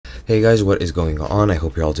Hey guys, what is going on? I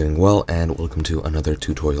hope you're all doing well and welcome to another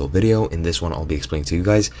tutorial video. In this one, I'll be explaining to you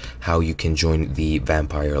guys how you can join the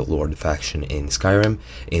Vampire Lord faction in Skyrim,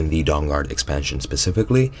 in the Dawnguard expansion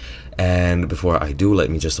specifically. And before I do, let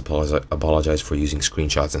me just apologize for using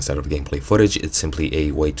screenshots instead of gameplay footage. It's simply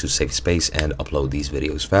a way to save space and upload these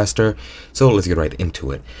videos faster. So let's get right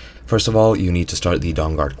into it. First of all, you need to start the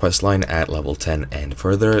Dawnguard questline at level 10 and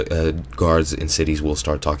further. Guards in cities will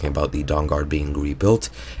start talking about the Dawnguard being rebuilt,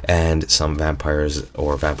 and some vampires,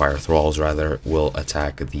 or vampire thralls rather, will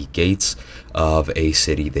attack the gates of a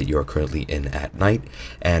city that you are currently in at night.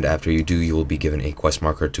 And after you do, you will be given a quest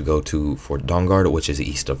marker to go to Fort Dawnguard, which is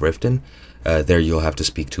east of Riften. There you'll have to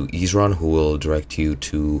speak to Isran, who will direct you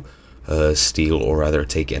to steal, or rather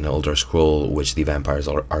take, an Elder Scroll, which the vampires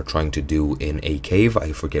are trying to do in a cave.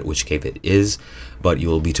 I forget which cave it is, but you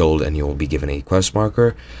will be told and you will be given a quest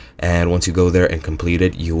marker. And once you go there and complete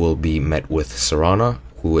it, you will be met with Serana,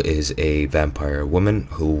 who is a vampire woman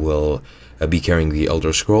who will be carrying the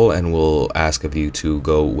Elder Scroll, and will ask of you to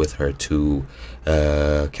go with her to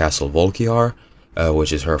Castle Volkihar,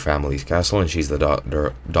 which is her family's castle, and she's the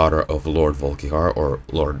daughter of Lord Volkihar, or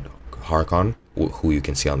Lord Harkon, who you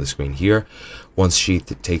can see on the screen here. Once she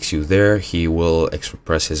takes you there, he will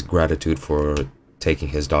express his gratitude for taking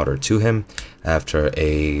his daughter to him after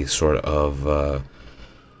a sort of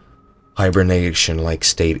hibernation-like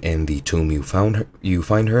state in the tomb you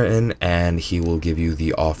find her in, and he will give you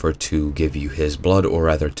the offer to give you his blood, or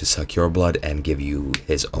rather to suck your blood and give you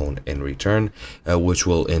his own in return, which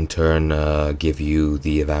will in turn give you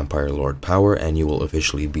the Vampire Lord power, and you will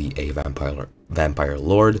officially be a Vampire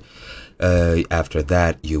Lord. After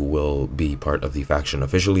that, you will be part of the faction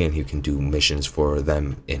officially, and you can do missions for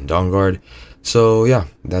them in Dawnguard. So yeah,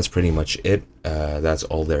 that's pretty much it. That's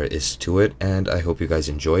all there is to it, and I hope you guys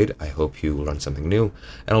enjoyed. I hope you learned something new,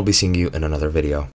 and I'll be seeing you in another video.